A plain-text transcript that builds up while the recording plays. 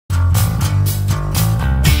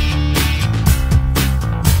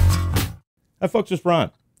Hi folks, it's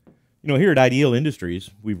Ron. Here at Ideal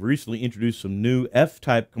Industries, we've recently introduced some new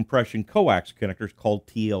F-type compression coax connectors called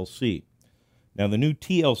TLC. Now the new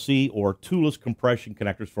TLC or toolless compression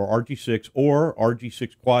connectors for RG6 or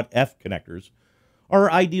RG6 Quad F connectors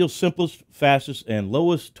are Ideal's simplest, fastest, and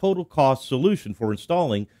lowest total cost solution for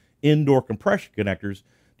installing indoor compression connectors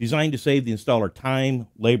designed to save the installer time,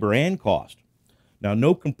 labor, and cost. Now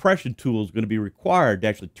no compression tool is going to be required to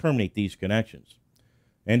actually terminate these connections.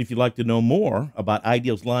 And if you'd like to know more about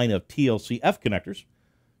Ideal's line of TLC F connectors,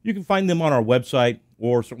 you can find them on our website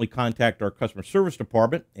or certainly contact our customer service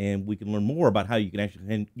department and we can learn more about how you can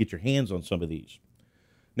actually get your hands on some of these.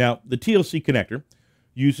 Now, the TLC connector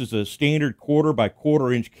uses a standard 1/4 by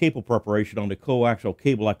 1/4 inch cable preparation on the coaxial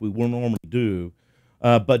cable like we will normally do,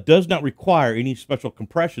 but does not require any special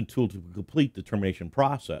compression tool to complete the termination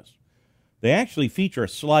process. They actually feature a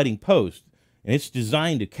sliding post, and it's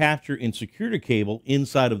designed to capture and secure the cable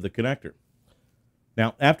inside of the connector.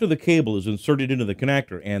 Now, after the cable is inserted into the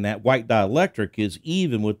connector and that white dielectric is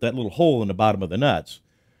even with that little hole in the bottom of the nuts,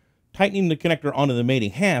 tightening the connector onto the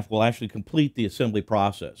mating half will actually complete the assembly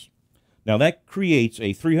process. Now, that creates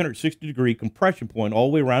a 360-degree compression point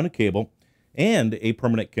all the way around the cable and a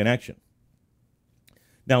permanent connection.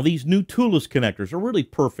 Now, these new toolless connectors are really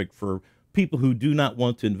perfect for people who do not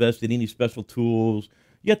want to invest in any special tools,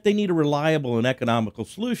 yet they need a reliable and economical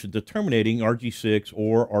solution to terminating RG6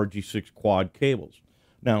 or RG6 quad cables.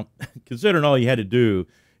 Now, considering all you had to do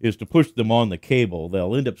is to push them on the cable,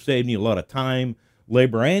 they'll end up saving you a lot of time,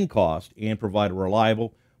 labor, and cost, and provide a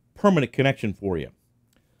reliable, permanent connection for you.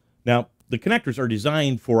 Now, the connectors are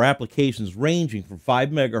designed for applications ranging from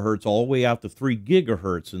 5 megahertz all the way out to 3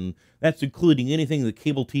 gigahertz, and that's including anything the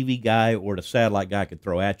cable TV guy or the satellite guy could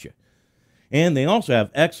throw at you. And they also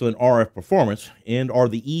have excellent RF performance and are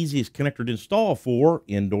the easiest connector to install for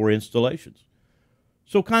indoor installations.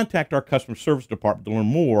 So contact our customer service department to learn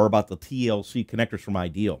more about the TLC connectors from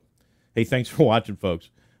Ideal. Hey, thanks for watching, folks.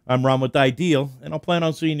 I'm Ron with Ideal, and I'll plan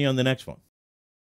on seeing you on the next one.